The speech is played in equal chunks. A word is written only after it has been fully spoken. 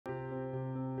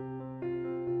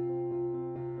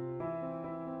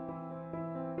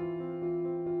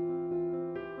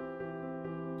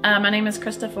My name is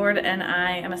Krista Ford, and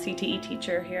I am a CTE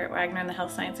teacher here at Wagner in the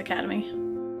Health Science Academy.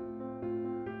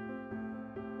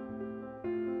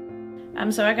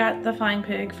 So I got the Flying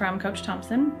Pig from Coach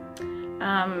Thompson,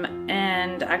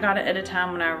 and I got it at a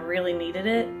time when I really needed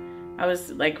it. I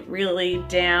was like really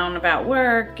down about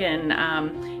work, and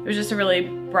it was just a really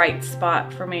bright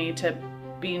spot for me to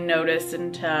be noticed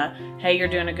and to, hey, you're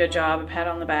doing a good job, a pat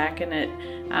on the back, and it,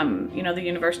 you know, the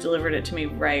universe delivered it to me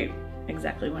right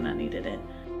exactly when I needed it.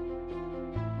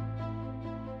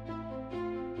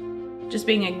 Just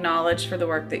being acknowledged for the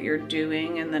work that you're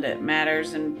doing and that it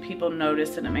matters and people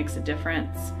notice and it makes a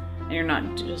difference, and you're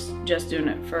not just doing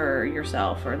it for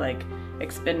yourself or like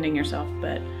expending yourself,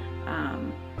 but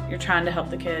you're trying to help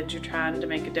the kids, you're trying to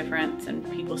make a difference, and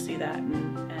people see that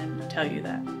and tell you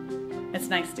that. It's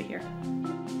nice to hear.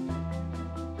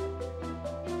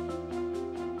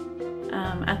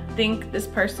 I think this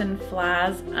person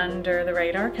flies under the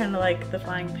radar, kind of like the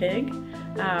Flying Pig,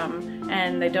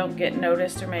 and they don't get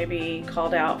noticed or maybe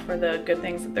called out for the good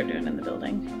things that they're doing in the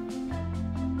building.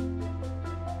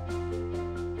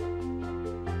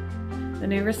 The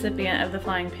new recipient of the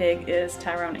Flying Pig is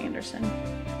Tyrone Anderson.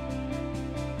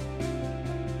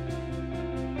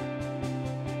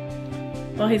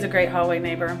 Well, he's a great hallway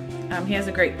neighbor. He has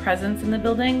a great presence in the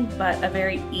building, but a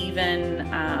very even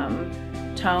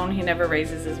tone. He never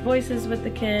raises his voices with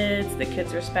the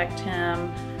kids respect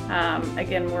him.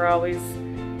 Again, we're always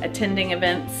attending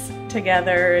events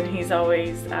together, and he's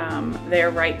always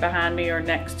there right behind me or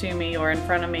next to me or in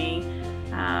front of me.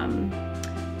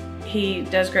 He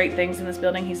does great things in this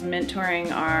building. He's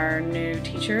mentoring our new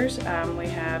teachers. We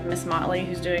have Miss Motley,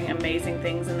 who's doing amazing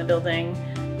things in the building,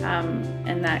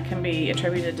 and that can be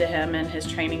attributed to him and his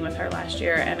training with her last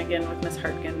year, and again with Miss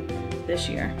Hartgen this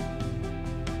year.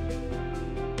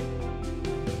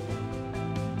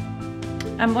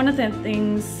 One of the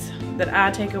things that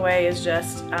I take away is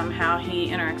just how he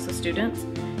interacts with students.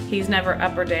 He's never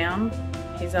up or down.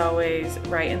 He's always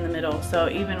right in the middle. So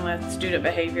even with student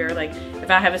behavior, like if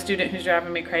I have a student who's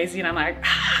driving me crazy and I'm like,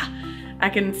 ah, I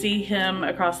can see him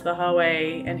across the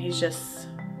hallway, and he's just,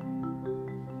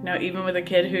 you know, even with a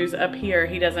kid who's up here,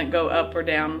 he doesn't go up or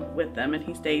down with them, and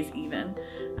he stays even.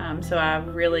 So I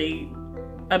really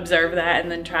observe that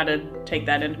and then try to take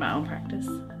that into my own practice.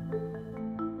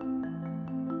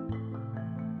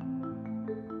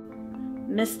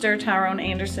 Mr. Tyrone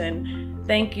Anderson,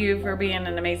 thank you for being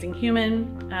an amazing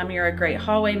human. You're a great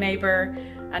hallway neighbor.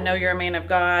 I know you're a man of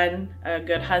God, a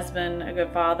good husband, a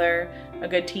good father, a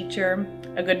good teacher,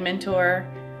 a good mentor,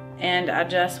 and I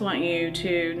just want you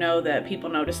to know that people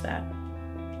notice that.